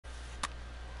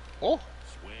Oh,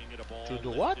 to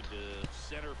do what?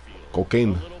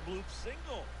 Cocaine.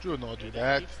 Do not do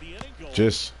that.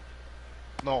 Just.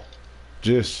 No.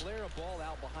 Just.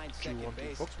 Do you want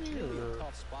to fuck me or?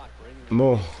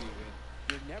 No.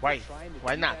 Why?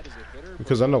 Why not?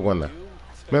 Because I'm not gonna.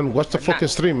 Man, what's the fucking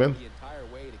stream, man?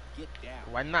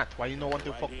 Why not? Why you don't want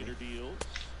to fuck me?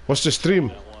 What's the stream?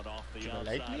 Do you not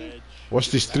like me? What's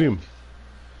the stream?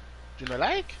 Do you not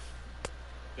like?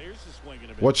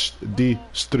 Watch the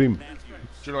stream.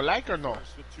 Do you not like or no?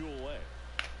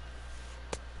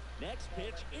 Next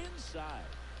pitch inside,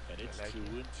 and it's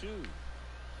 2-2.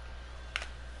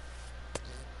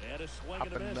 And a swing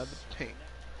and a miss. Another pink.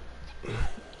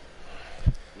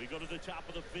 We go to the top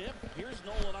of the fifth. Here's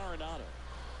Nolan Arenado.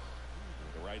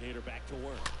 The right-hander back to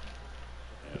work.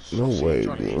 No way,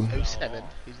 Johnny bro. 07.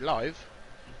 He's live.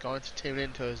 I'm going to tune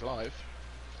into his live.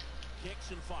 Kicks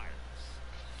and fires.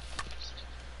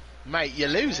 Mate, you're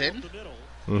losing.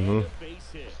 Mm-hmm.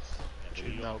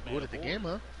 You're not good at the game,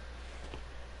 huh?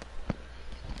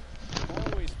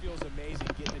 Always feels amazing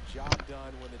getting the job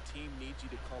done when the team needs you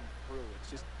to come through.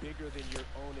 It's just bigger than your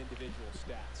own individual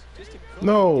stats. Just to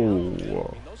No. I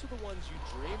mean, those are the ones you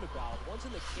dream about. Ones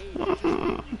in the cage, just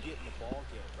when you get in the ball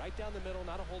game. Right down the middle,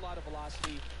 not a whole lot of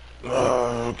velocity.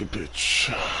 Good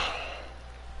pitch.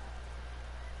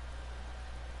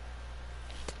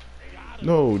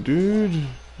 No, dude. And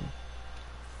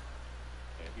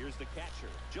here's the catcher,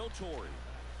 Joe Torre.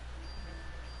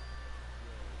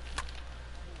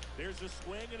 There's a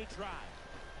swing and a drive.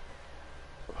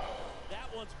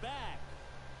 That one's back.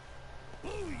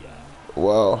 Booyah.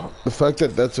 Wow. The fact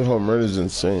that that's a home run is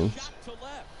insane. Shot to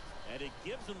left, and it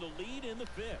gives them the lead in the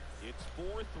fifth. It's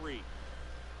 4-3.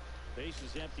 Base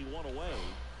is empty, one away.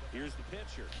 Here's the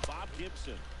pitcher, Bob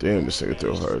Gibson. Damn, this nigga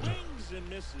throw hard. Swings and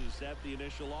misses at the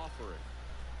initial offering.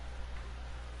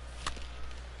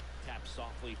 Tap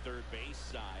softly third base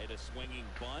side, a swinging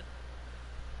bunt.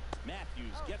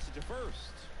 Matthews gets it to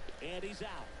first, and he's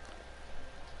out.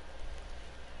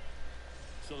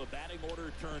 So the batting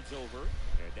order turns over,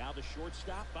 and now the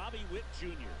shortstop, Bobby Witt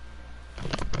Jr.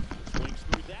 Swings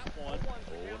through that one,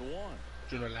 0-1.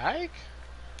 Do you not like?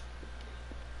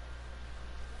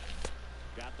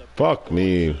 Got the Fuck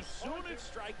me. soon it's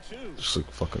strike two. Just look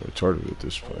fucking retarded at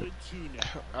this point. 0-2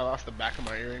 now. I lost the back of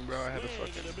my earring, bro. I had to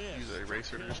fucking use an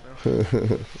eraser just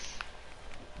now.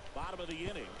 Bottom of the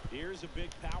inning. Here's a big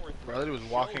power Bro, I literally was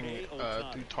walking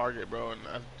through Target, bro,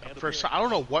 and first I don't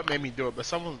know what made me do it, but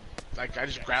someone like I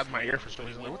just grabbed my ear for some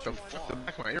reason. Like, what the fuck? The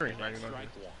back of my earring, not even on me.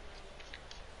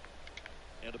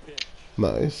 And a pitch.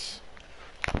 Nice.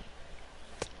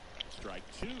 Strike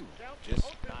two. Just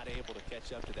not able to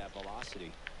catch up to that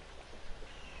velocity.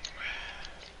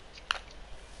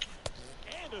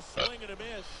 And a swing and a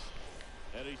miss.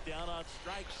 And he's down on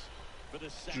strikes for the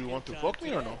second. Do you want to fuck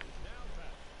me or no?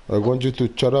 I want you to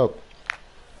shut up.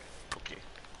 Okay.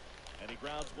 And he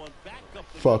grounds one back up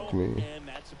the Fuck middle, me. and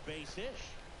that's a base hit.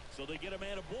 So they get a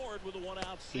man aboard with a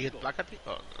one-out He hit single. black at me?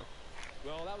 Oh no.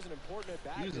 Well, that was an important at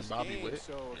bat. He was this a Bobby game, Witt.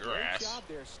 so Your great ass. job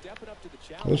there, stepping up to the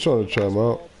challenge. I'm trying to try him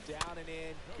out. Down and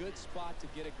in, good spot to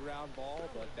get a ground ball,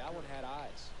 but that one had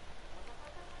eyes.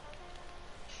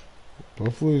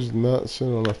 Hopefully he's not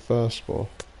sitting on a fastball.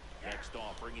 Next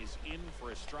offering is in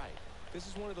for a strike. This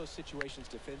is one of those situations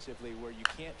defensively where you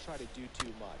can't try to do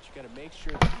too much. You got to make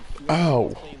sure that you do Ow.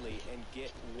 it cleanly and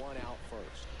get one out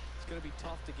first. It's going to be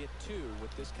tough to get two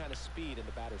with this kind of speed in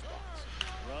the batter's box.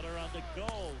 Runner on the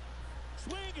goal.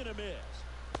 Swing and a miss.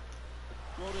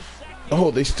 Throw to second. Oh,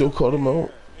 they still called him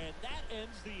out. And that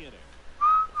ends the inning.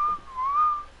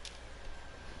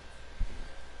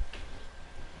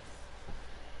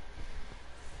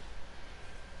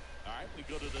 All right, we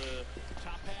go to the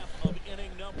top half of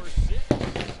inning number 6.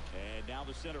 And now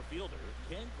the center fielder,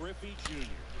 Ken Griffey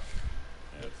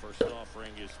Jr. And first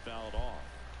offering is fouled off.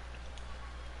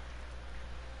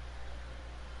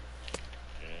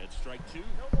 And strike two.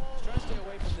 He's trying to stay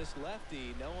away from this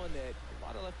lefty, knowing that a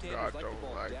lot of left-handers God like the don't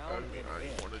ball like down I mean, and I in.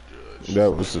 didn't want to judge.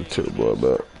 That was a two-ball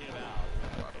bet. Him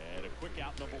out. And a quick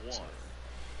out number 1.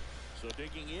 So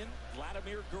digging in,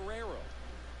 Vladimir Guerrero.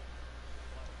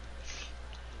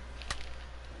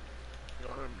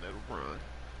 Never run.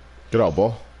 Get out,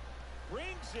 ball.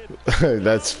 Brings it.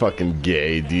 That's fucking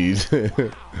gay, dude.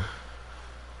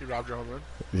 He robbed your home run?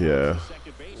 Yeah.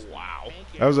 Second base. Wow.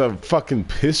 That was a fucking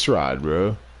piss rod,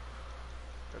 bro.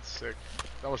 That's sick.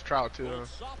 That was Trout too, huh?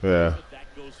 Yeah.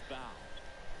 That goes foul.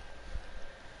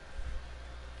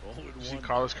 Did you see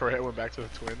Carlos Correa went back to the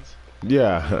Twins?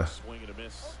 Yeah. Swing and a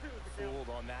miss. Fooled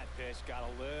on that pitch, got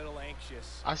a little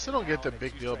anxious. I still don't get the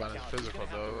big deal about his physical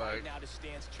though. Like, now to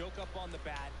stance, choke up on the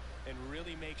bat, and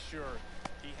really make sure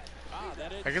he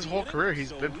Like his whole career,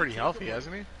 he's been pretty healthy,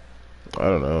 hasn't he? I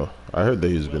don't know. I heard that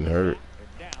he's been hurt.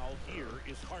 And now here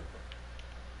is Harper.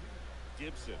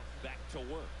 Gibson back to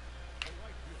work.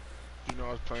 You know,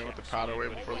 I was playing with the powder way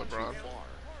before LeBron.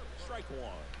 Strike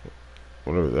one.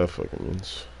 Whatever that fucking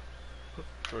means.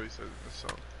 That's what he says in the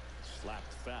song.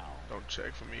 Slapped foul. Don't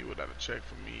check for me without a check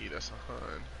for me. That's a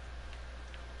hun.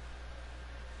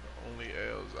 The only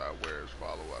L's I wear is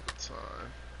follow at the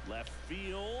time. Left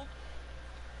field.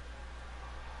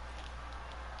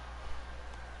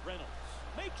 Reynolds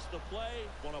makes the play.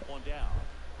 One up, one down.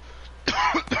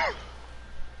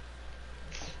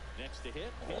 Next to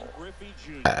hit, Ken Griffey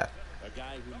Jr. A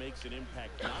guy who makes an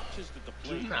impact not just at the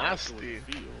plate, but also in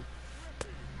the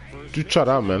field. You shut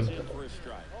out, man. Well,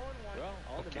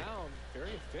 on the mound,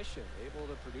 very efficient, able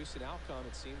to produce an outcome.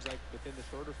 It seems like within the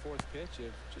third or fourth pitch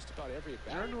of just about every at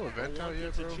bat. Is there a new event out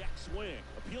yet, bro? Check swing,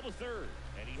 appeal to third,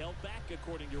 and he held back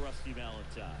according to Rusty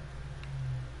Valentine.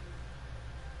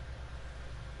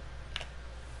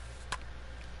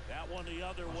 That one the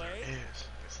other way.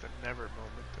 It's the never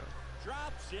moment, though.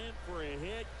 Drops in for a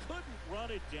hit, couldn't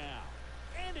run it down,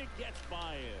 and it gets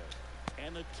by him.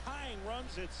 And the tying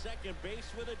runs at second base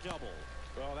with a double.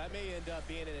 Well, that may end up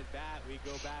being an at-bat we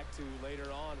go back to later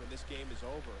on when this game is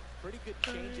over. Pretty good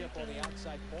changeup on the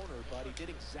outside corner, but he did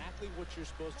exactly what you're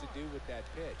supposed to do with that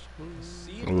pitch.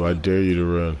 See it I dare you to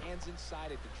run. hands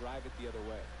inside it to drive it the other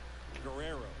way.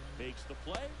 Guerrero makes the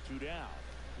play, 2 down.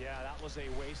 Yeah, that was a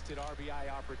wasted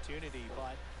RBI opportunity,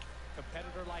 but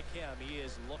competitor like him, he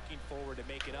is looking forward to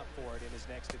making up for it in his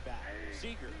next at-bat.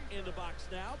 Seager in the box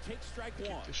now, takes strike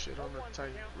one. Keep the shit on the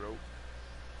tight rope.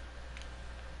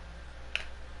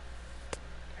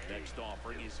 Next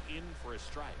offering is in for a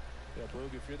strike. Yeah,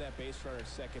 Boog, if you're that base runner at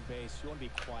second base, you want to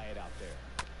be quiet out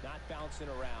there. Not bouncing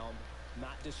around,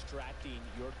 not distracting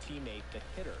your teammate, the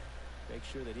hitter. Make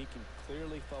sure that he can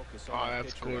clearly focus on the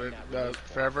that's pitcher cool. and that The release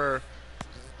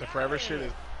point. forever shit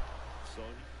is So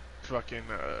fucking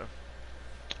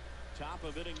top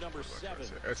of inning number 7.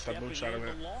 It's the moonshot of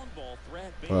it. The long ball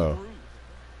threat, Babe Oh. Ruth.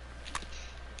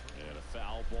 And a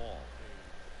foul ball.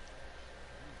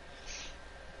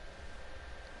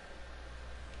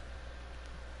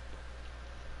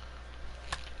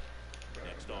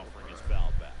 Next offering is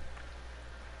fouled back.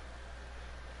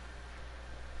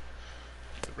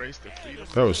 the race to freedom.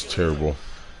 That was terrible.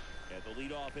 And the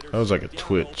leadoff hitter That was like a down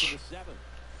twitch. to the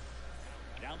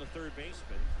 7th. Now the third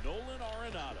baseman, Nolan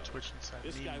Arenado. Twitch inside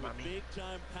This me, guy with mommy.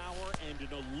 big-time power and an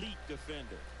elite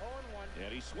defender.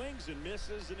 And he swings and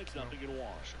misses, and it's nothing in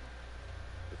wash.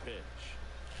 The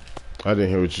pitch. I didn't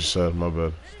hear what you said. My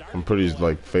bad. I'm pretty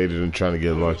like faded and trying to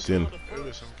get locked in. It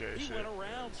was some gay He shit. went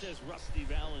around, says Rusty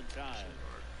Valentine.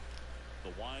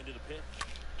 The wind of the pitch.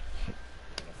 And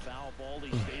a foul ball, he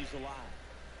stays alive.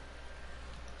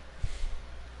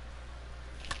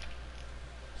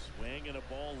 Swing and a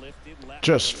ball lifted left.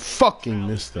 Just fucking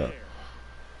missed that.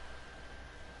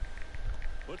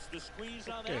 Puts the squeeze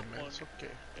on Okay, that man. one. It's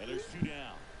okay. And there's 2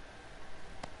 down.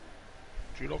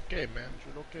 You're okay, man.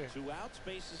 You're okay. 2 outs,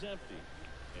 base is empty.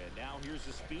 And now here's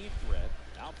the speed threat.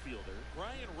 Outfielder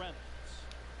Brian Reynolds.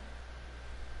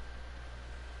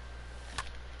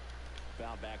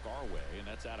 Foul back our way, and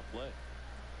that's out of play.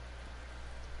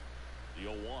 The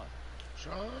 0-1.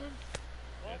 Sean?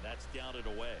 And that's down and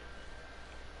away.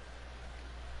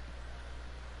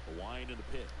 The wind and the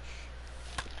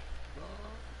pitch.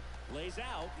 Lays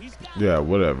out. He's got Yeah, it.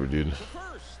 whatever, dude. To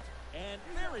first. And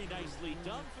very nicely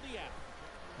done for the out.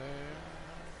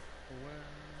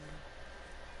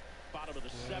 Bottom of the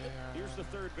 7th. Here's the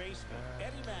third baseman,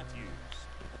 Eddie Matthews.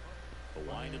 The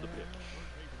wind of the pitch.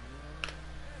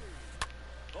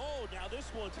 Oh, now this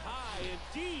one's high and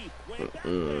deep. Way back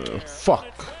there. Fuck.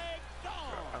 And it's way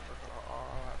gone.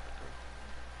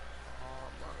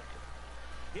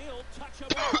 He'll touch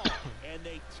a ball, and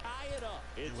they tie it up.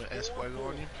 It's went Espuelo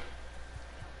on you?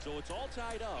 So it's all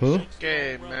tied up. Huh? Thanks to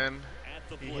Okay, home run man. at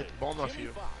the He plate. hit the ball off Jimmy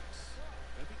you. Fox.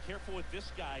 Gotta be careful with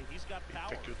this guy. He's got power.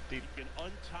 Take your He deep can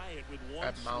untie it with one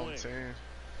at swing. mountain.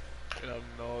 It up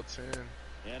mountain.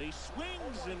 And he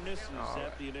swings and misses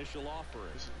at the initial offering.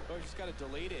 Oh, you just got to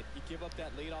delete it. You give up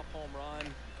that leadoff home run.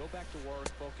 Go back to work.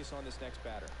 Focus on this next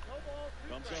batter.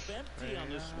 Comes up empty on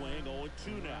this swing.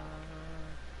 0-2 now.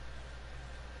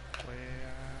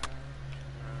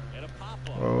 And a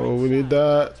pop-up. Oh, we right need side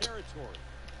that. territory.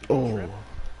 Oh,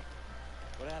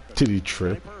 What happened? did he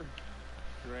trip? Sniper.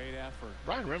 Great effort.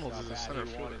 Ryan Reynolds Not is a bad. center He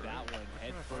fielder. wanted that one.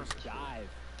 Head first dive.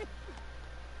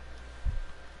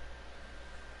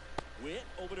 Witt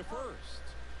over to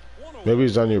first. Maybe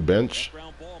he's on your bench. That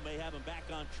ground ball may have him back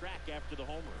on track after the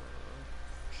homer.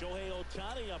 Shohei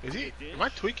Ohtani up Is to he? the dish. Am I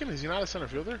tweaking? Is he not a center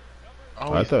fielder?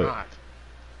 Oh, I he's thought. not.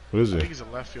 What is I it? think he's a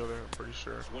left fielder. I'm pretty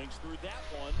sure. Swings through that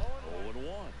one. 0-1.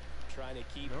 Trying to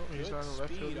keep No, he's good not a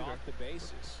left speed field off the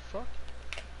bases. Fuck.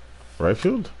 Right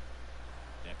field?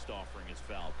 Next offering is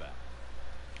foul back.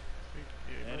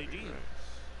 Yeah, And he might be deals. right.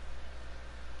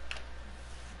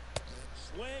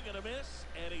 Swing and a miss,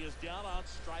 and he is down on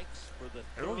strikes for the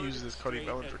Everyone third uses this Cody straight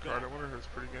Bellinger at card. I bat. wonder if it's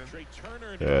pretty good. Trey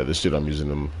Turner Yeah, this dude I'm using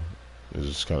him is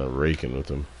just kind of raking with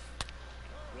him.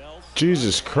 well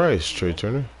Jesus struck. Christ, Trey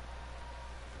Turner.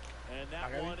 And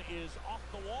that one is off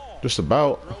the wall. Just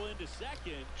about. Throw into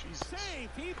second. Jesus. Save.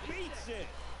 He beats it.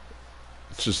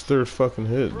 It's his third fucking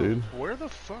hit, dude. Where the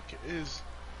fuck is...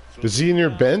 Is he in your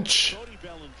bench? Cody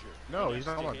Bellinger. No, he's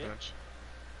Next not on to my hit. bench.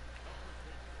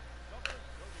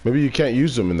 Maybe you can't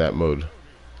use him in that mode.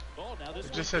 Oh, now this It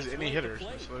one just says gets any right to hitters.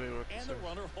 plate. That's literally what it And says. the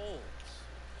runner holds.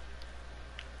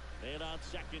 Man on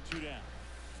second, 2 down.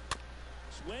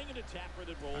 Swing and a tapper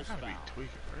that I rolls gotta be foul.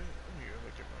 tweaking, right? Let me go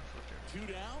look at my fucking...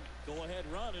 2 down. Go ahead,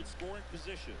 run in scoring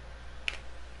position.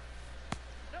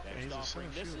 Yeah, he's Next a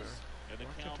offering center misses, fielder. and the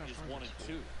Why count can't I is find 1 this and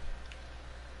fool? 2.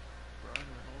 Brian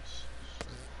Reynolds.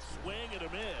 Swing and a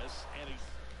miss, and he's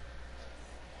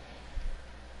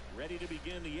ready to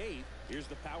begin the 8th. Here's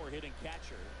the power hitting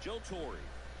catcher, Joe Torre.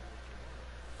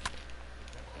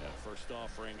 And first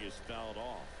offering is fouled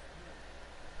off.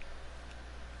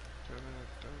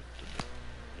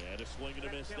 And a swing and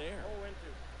a miss there.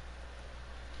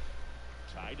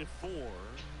 Tied at 4.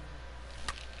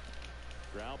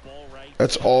 Ground ball right.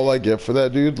 That's all I get for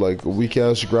that dude, like a weak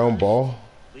ass ground ball.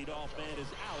 Leadoff man is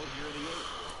out here in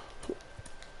the 8th.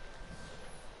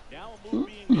 Now a move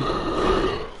being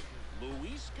given.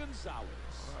 Luis Gonzalez.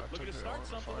 Looking to start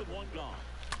something with 1 gone.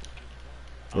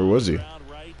 Where was he? Ground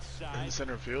right In side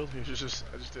center field. He was just...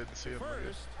 I just didn't see him.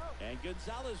 first, and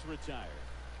Gonzalez retired.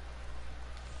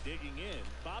 Digging in,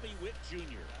 Bobby Witt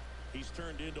Jr. He's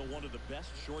turned into one of the best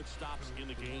shortstops in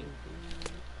the game.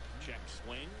 Check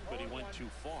swing, but he went too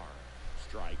far.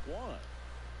 Strike 1.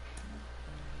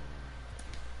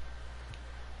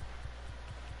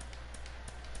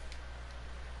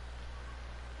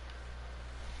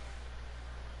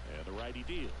 And the righty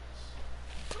deals.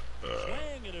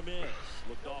 Swing and a miss.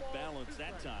 Looked off balance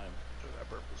that time. That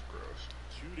burp was gross.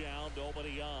 2 down,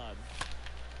 nobody on.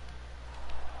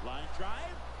 Line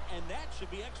drive, and that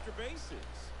should be extra bases.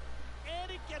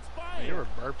 And it gets by You him. ever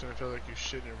burped and it felt like you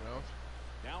shit in your mouth?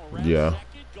 Now around Yeah.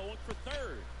 second, going for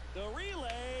third. The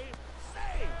relay,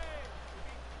 save.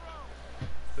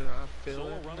 Did I feel So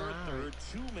a it runner at now? third,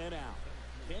 2 men out.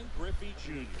 Ken Griffey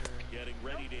Jr. getting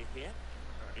ready to hit.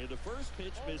 And the first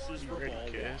pitch misses for Ready, ball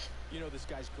 1. kids? You know this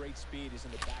guy's great speed is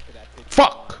in the back of that pitch.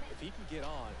 Fuck! If he can get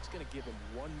on, it's going to give him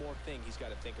one more thing he's got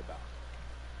to think about.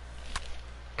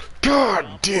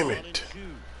 God damn 1 and it. 2.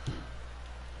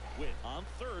 Witt on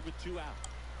third with 2 out.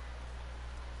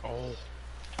 Oh.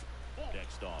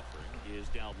 Next offering is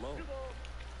down low.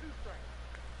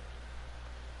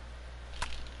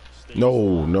 Stays No,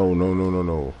 alive. no, no, no, no,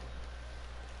 no.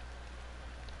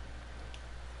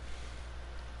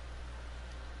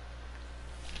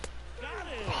 Got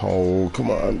it. Oh, come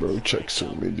on, bro. Check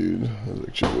swing me, dude. That was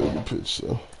actually a really good pitch,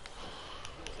 though.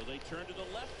 So they turn to the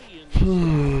lefty in this.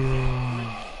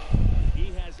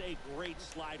 He has a great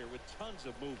slider with tons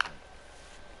of movement.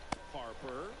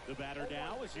 Harper, the batter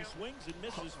now, as he swings and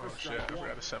misses for Oh shit, strike I 1.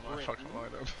 forgot to set my Britton, fucking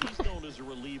lineup. he's known as a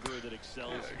reliever that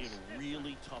excels Yikes. in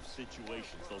really tough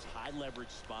situations. Those high leverage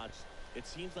spots, it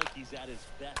seems like he's at his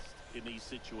best in these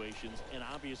situations, and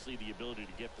obviously the ability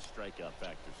to get the strikeout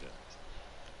factors in.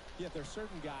 Yeah, there's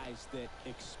certain guys that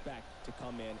expect to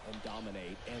come in and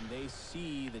dominate, and they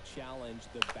see the challenge,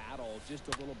 the battle, just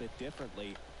a little bit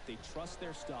differently. They trust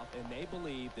their stuff, and they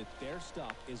believe that their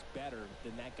stuff is better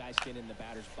than that guy standing in the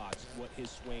batter's box, what his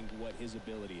swing, what his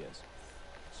ability is.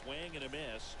 Swing and a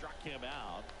miss, struck him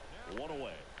out. 1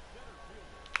 away.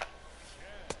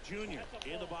 Junior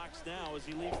in the box now as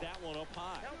he leaves that one up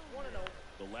high.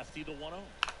 The lefty to 1-0.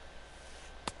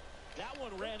 That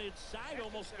one ran inside,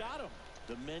 almost got him.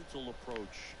 The mental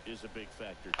approach is a big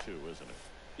factor too, isn't it?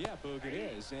 Yeah, Boog, it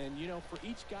is. And, you know, for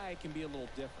each guy, it can be a little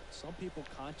different. Some people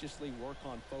consciously work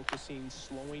on focusing,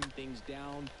 slowing things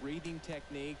down, breathing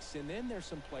techniques. And then there's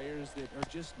some players that are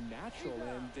just natural,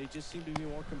 and they just seem to be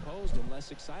more composed and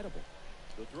less excitable.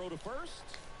 The throw to first,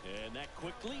 and that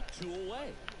quickly 2 away.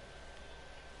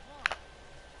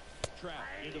 Trout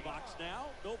in the box now.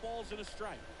 No balls and a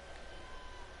strike.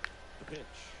 The pitch.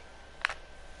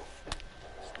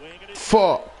 Swing and a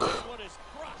Fuck. This one is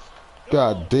crushed.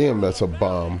 God damn, that's a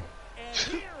bomb. And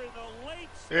here in the late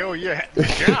Hell yeah.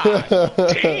 God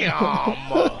damn.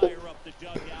 fire up the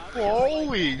dugout.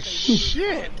 Holy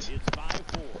shit. It's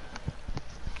 5-4.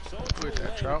 So Look at that,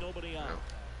 away, Trout. nobody on.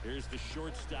 Here's the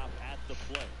shortstop at the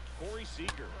plate, Corey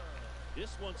Seager.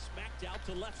 This one smacked out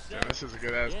to left center. Yeah, this is a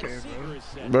good ass game,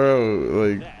 man. Bro,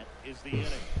 like. That is the inning.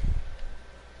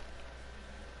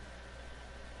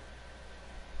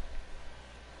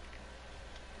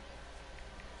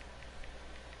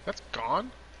 That's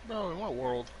gone? Bro, in what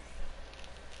world?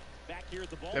 Back here at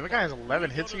the ball. If a guy has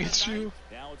 11 hits against you?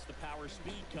 Now it's the power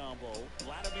speed combo.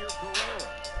 Vladimir Guerrero.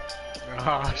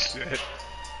 Oh, shit.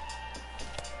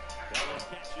 That one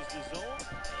catches the zone.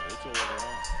 It's over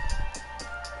on.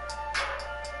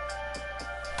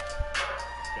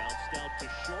 Bounced out to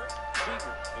short.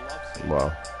 Seager gloves it. Wow.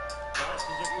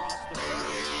 Passes across the field.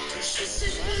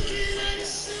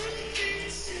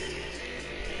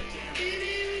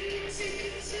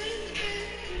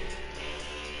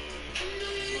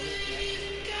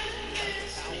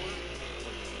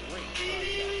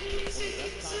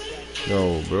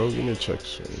 No, bro, give me a check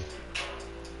swing.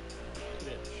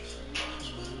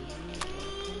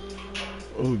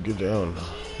 Oh, get down.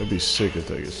 That'd be sick if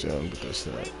that gets down, but that's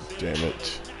not. Damn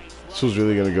it. This was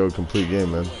really gonna go a complete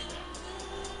game, man.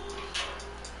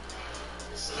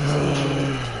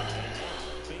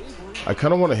 I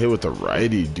kind of want to hit with the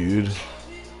righty, dude. Do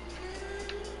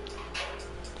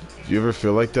you ever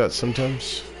feel like that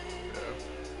sometimes?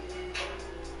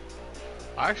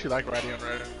 I actually like righty on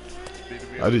righty.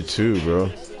 I do too,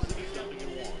 bro.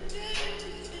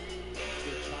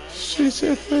 She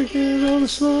said, "Fucking on the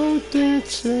slow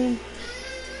dancing."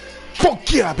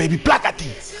 Fuck yeah, baby,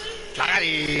 Placati.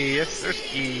 Placati, yes,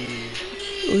 sirski.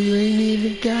 Oh, you ain't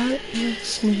even got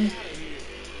next me.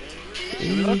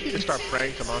 We lucky to start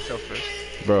praying to Montel first.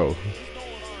 Bro,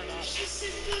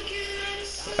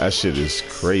 that shit is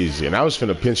crazy, and I was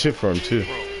finna pinch hit for him too.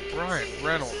 Bro, Ryan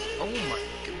Reynolds. Oh my,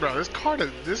 bro, this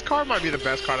card might be the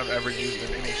best card I've ever used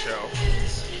in any show.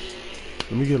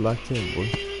 Let me get locked in, boy.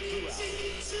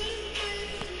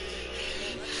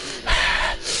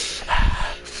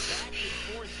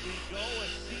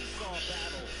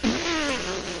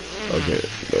 Okay,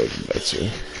 that's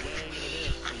it.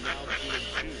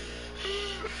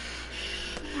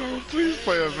 Bro, please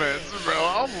play events, bro.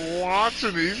 I'm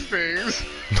watching these things.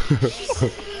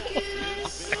 Oh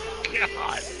my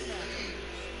God.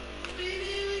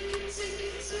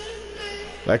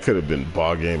 That could have been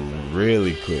ball game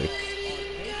really quick.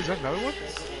 Is that another one?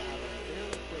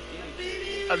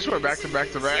 I just went back to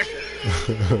back to back.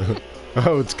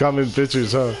 Oh, it's common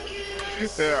pictures, huh?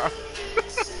 Yeah.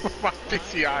 My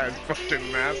PCI is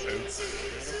fucking massive.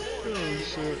 Oh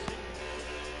shit.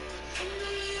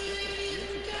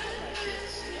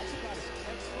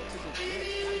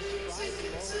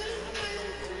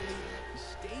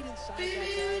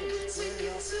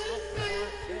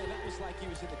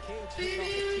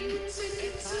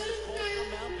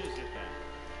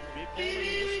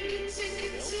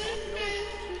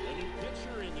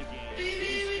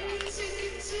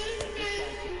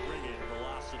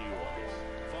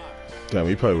 Damn,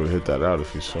 he probably would have hit that out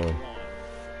if he saw him.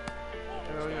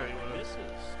 Hell yeah, he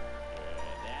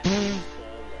would.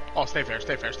 Oh, stay fair,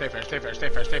 stay fair, stay fair, stay fair, stay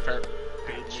fair, stay fair.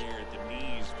 Bitch.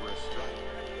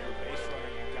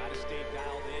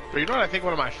 But you know what I think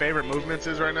one of my favorite movements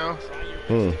is right now?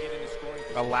 Hmm.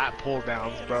 The lat pull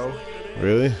downs, bro.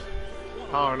 Really?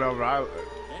 I don't know, bro.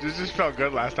 This just felt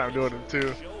good last time doing them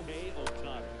too.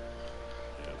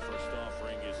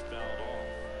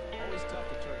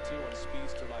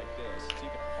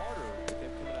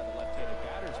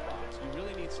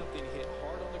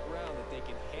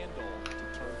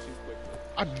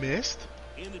 I missed?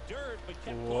 In the dirt, but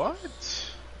kept what?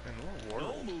 Close. In what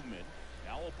world? No movement.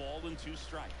 Now a ball and 2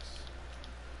 strikes.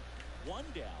 1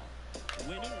 down.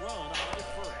 Winning run on the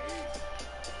first.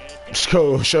 Let's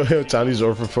go show him Tony's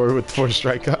over 4 with 4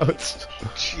 strikeouts.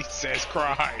 Jesus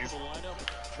Christ.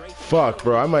 Fuck,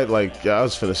 bro. I might like, yeah, I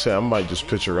was finna say, I might just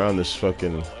pitch around this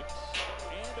fucking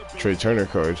Trey Turner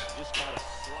card.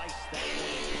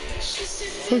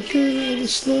 Fucking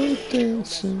slow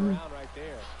dancing.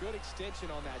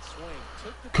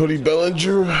 Cody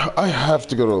Bellinger, I have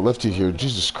to go to a lefty here.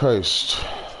 Jesus Christ.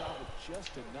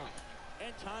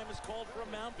 And time is called for a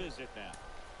mound visit now.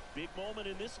 Big moment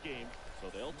in this game, so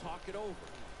they'll talk it over.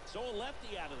 So a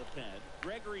lefty out of the pen,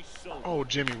 Gregory Soto. Oh,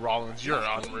 Jimmy Rollins, you're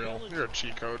unreal. You're a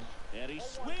cheat code. And he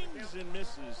swings and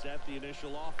misses at the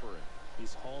initial offering.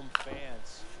 These home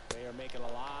fans, they are making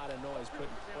a lot of noise,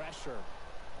 putting pressure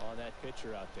on that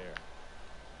pitcher out there.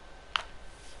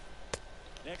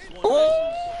 Next one.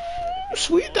 Oh,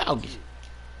 sweet doggy.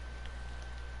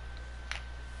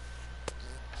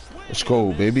 Let's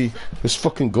go, baby. Let's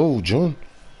fucking go, John.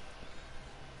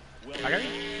 I got you.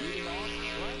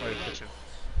 Oh, you're pitching.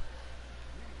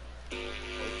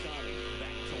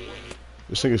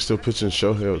 This nigga still pitching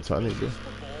Shohei Ohtani, bro.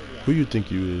 Who you think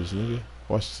you is, nigga?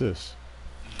 Watch this.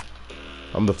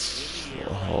 I'm the.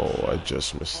 Oh, I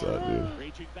just missed that, dude.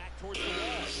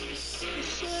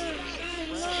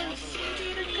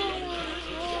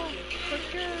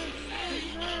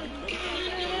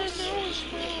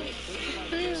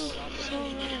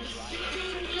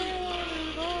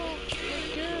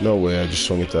 No way, I just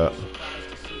swung at that.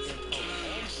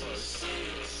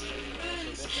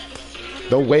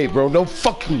 No way, bro. No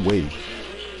fucking way.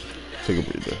 Take a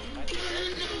breather.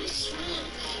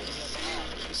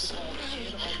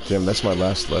 Damn, that's my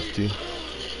last lefty.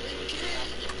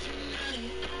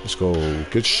 Let's go.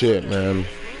 Good shit, man.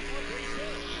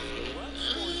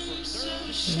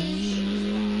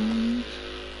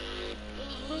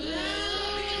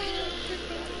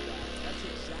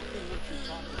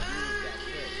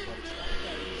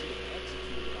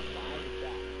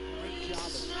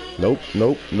 Nope,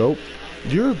 nope, nope.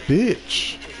 You're a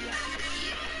bitch.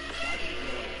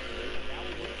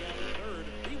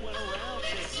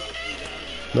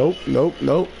 Nope, nope,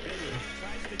 nope.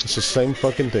 It's the same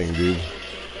fucking thing, dude.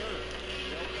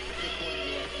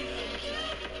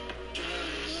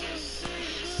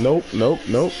 Nope, nope,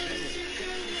 nope.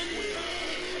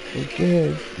 Okay,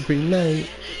 every night.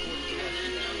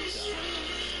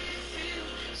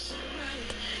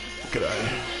 Good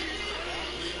eye.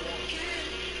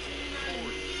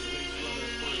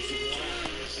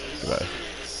 Good eye.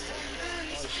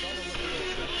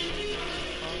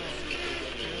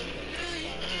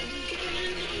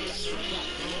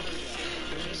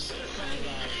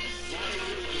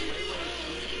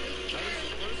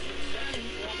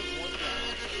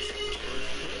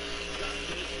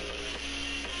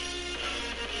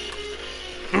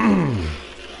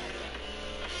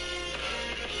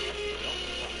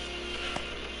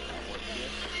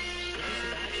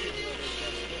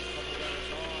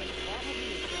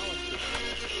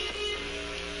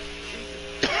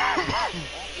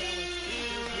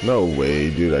 No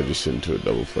way, dude. I just hit into a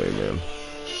double play, man.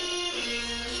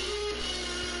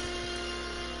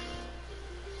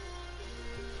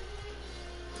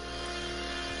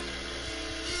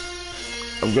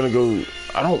 I'm gonna go.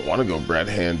 I don't want to go Brad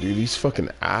Hand, dude. He's fucking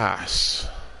ass.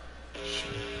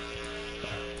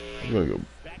 I'm gonna go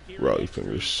Raleigh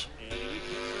Fingers.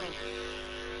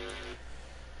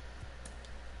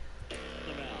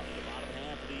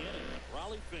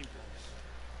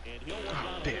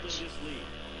 Oh, bitch.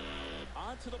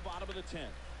 On to the bottom of the 10th.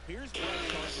 Here's Brett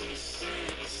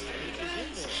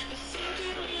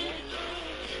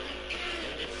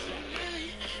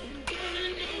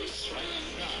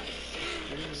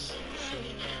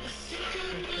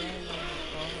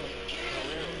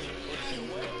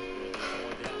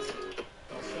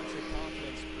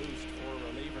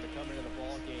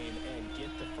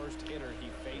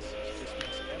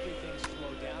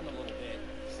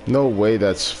No way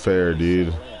that's fair,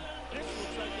 dude.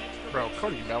 Bro,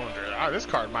 Cody Bellinger. This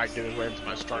card might get his way into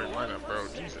my starting lineup, bro.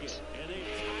 Jesus. Pretty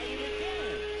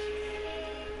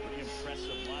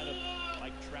impressive lineup.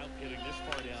 Mike Trout getting this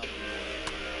far down the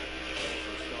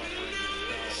first off,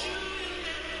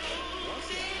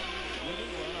 Watch out.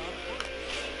 Winning run on first.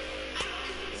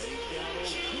 He's down 0-2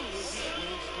 as he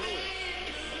wins through it.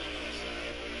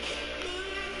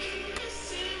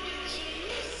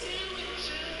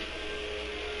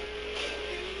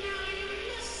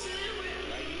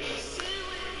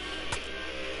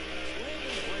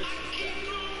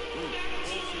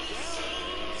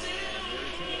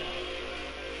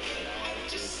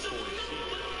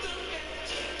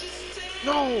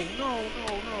 No.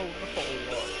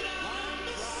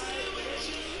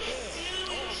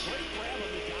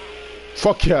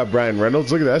 Fuck yeah, Brian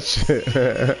Reynolds. Look at that shit.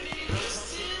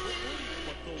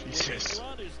 Jesus.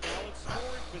 Run is now in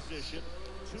scoring position,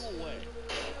 2 away.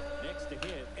 Next to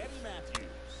hit, Eddie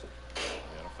Matthews.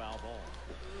 And a foul ball.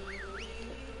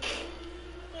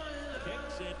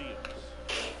 Kings Indians.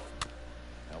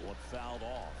 That one fouled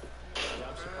off. Yeah,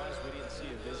 I'm surprised we didn't see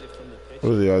a visit from the pitcher.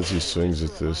 What are the odds he swings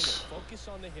at this? Focus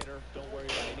on the hitter. Don't worry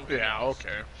about anything. Yeah,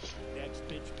 okay. Next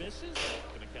pitch misses.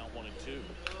 Going to count 1 and 2.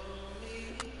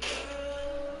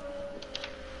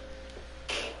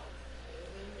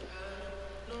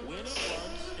 Winning run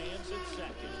stands at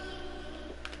second.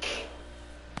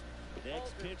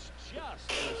 Next pitch just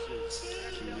misses.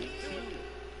 2-2.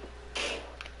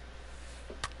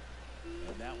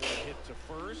 And that one hit to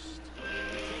first. He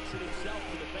takes it himself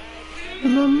to the bag.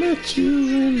 And I met you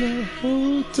in the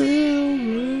hotel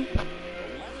room. I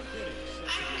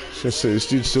was gonna say, this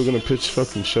dude's still gonna pitch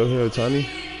fucking Shohei Ohtani?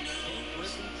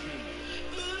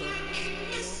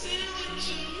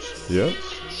 Yep.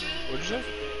 What'd you say?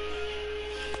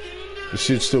 This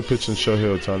dude's still pitching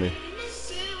Shohei Ohtani.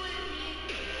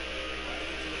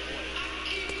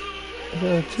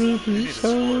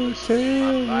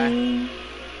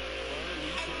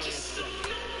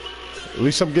 At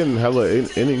least I'm getting hella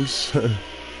innings.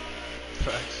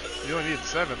 Facts. You only need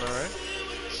 7, though, right?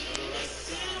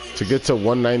 To get to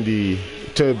 190,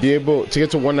 to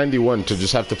get to 191, to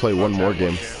just have to play one more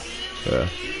game. Yeah.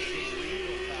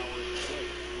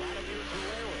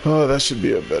 Oh, that should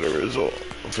be a better result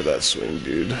for that swing,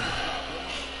 dude.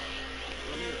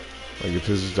 Like if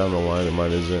his is down the line and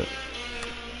mine isn't.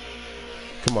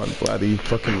 Come on, Vladdy,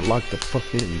 fucking lock the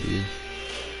fuck in, dude.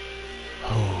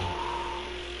 Oh.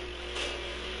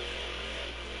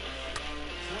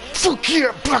 Fuck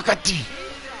yeah, Plakati!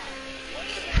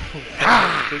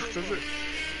 Ah!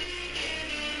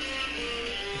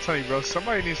 I'm telling you, bro,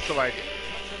 somebody needs to, like,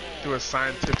 do a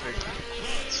scientific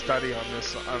study on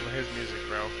this, on his music,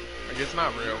 bro. Like, it's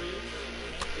not real.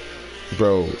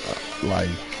 Bro, like,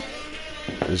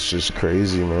 it's just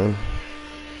crazy, man.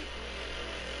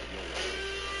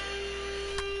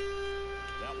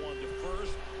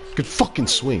 Good fucking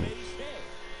swing.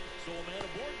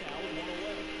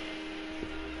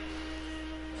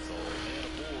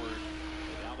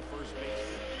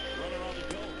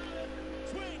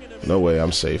 No way,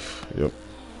 I'm safe. Yep.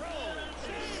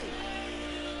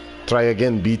 Try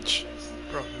again, beach.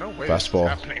 Bro, no way fastball.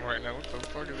 This is happening right now. What the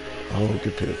fuck is going on? Oh,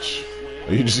 good pitch.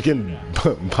 Are you just getting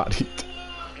bodied?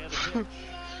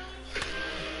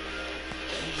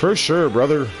 For sure,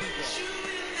 brother.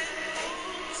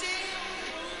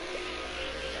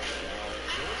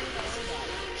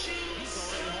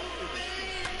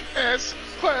 Yes,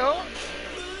 well.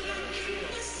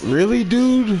 Really,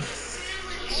 dude?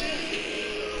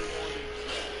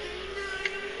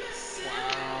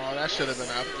 Wow, that should have been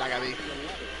up. Like I mean.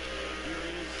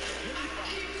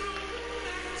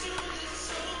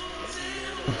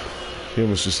 He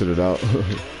almost just hit it out.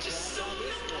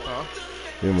 Huh?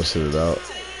 He almost hit it out.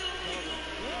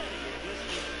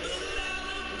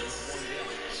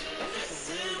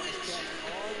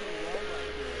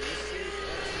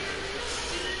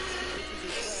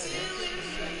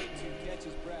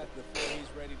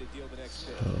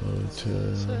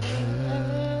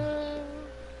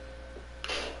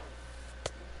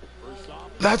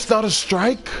 That's not a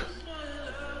strike.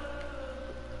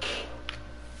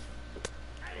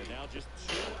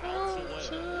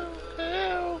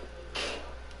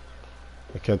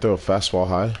 I can't throw a fastball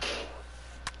high.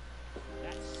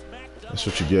 That's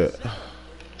what you get.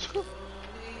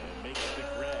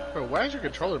 Bro, why is your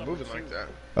controller moving like that?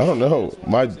 I don't know.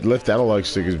 My left analog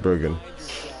stick is broken.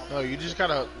 No, you just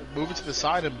gotta move it to the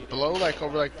side and blow like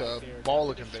over like the ball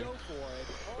looking thing. You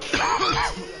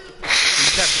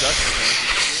can't dust it, man.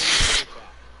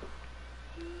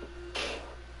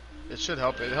 It should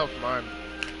help. It helped mine.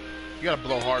 You gotta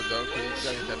blow hard though, because you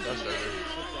gotta get that dust out of there.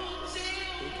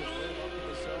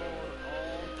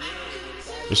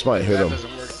 This might hit him. That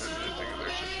doesn't work.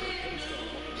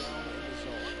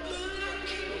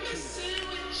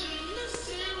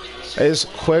 Then. Es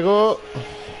juego.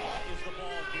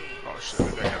 Oh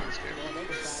shit, they have this game.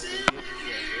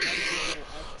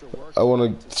 I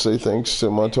want to say thanks to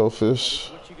Montel Fish.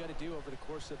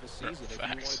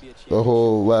 Facts. The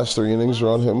whole last 3 innings were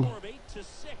on him.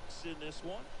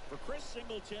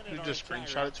 You just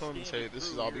screenshot it to him and say, "This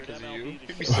is all because of you."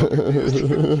 He'd be so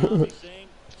confused.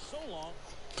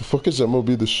 The fuck is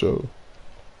MLB The Show?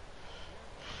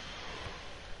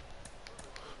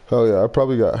 Hell yeah, I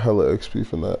probably got hella XP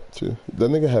from that too. That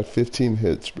nigga had 15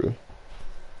 hits, bro.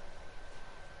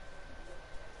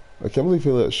 I can't believe he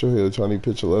let Shohei Ohtani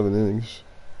pitch 11 innings.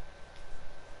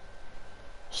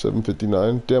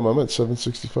 759. Damn, I'm at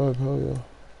 765. Hell yeah.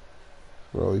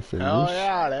 Raleigh Fingers. Hell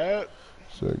yeah, dude.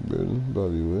 Zach Britton,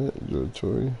 Bobby Witt, Joe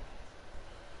Torre.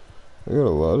 I got a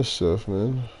lot of stuff,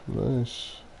 man.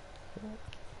 Nice.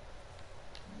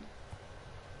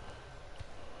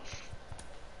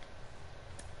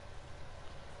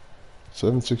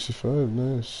 $765,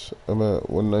 nice. I'm at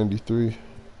 193.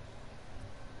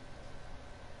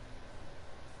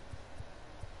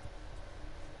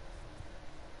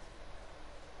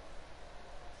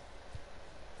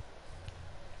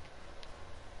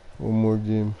 One more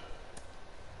game.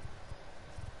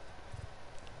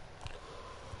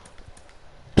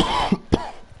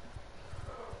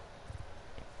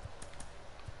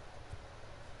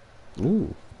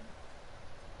 Ooh.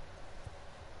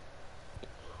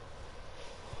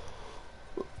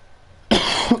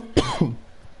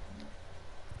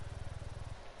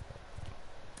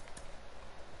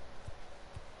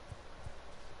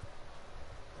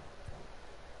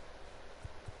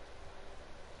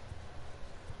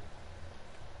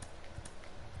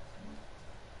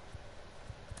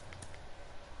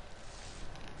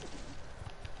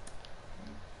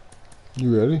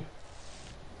 You ready?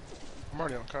 I'm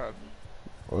already on COD.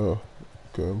 Well,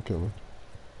 okay, I'm coming.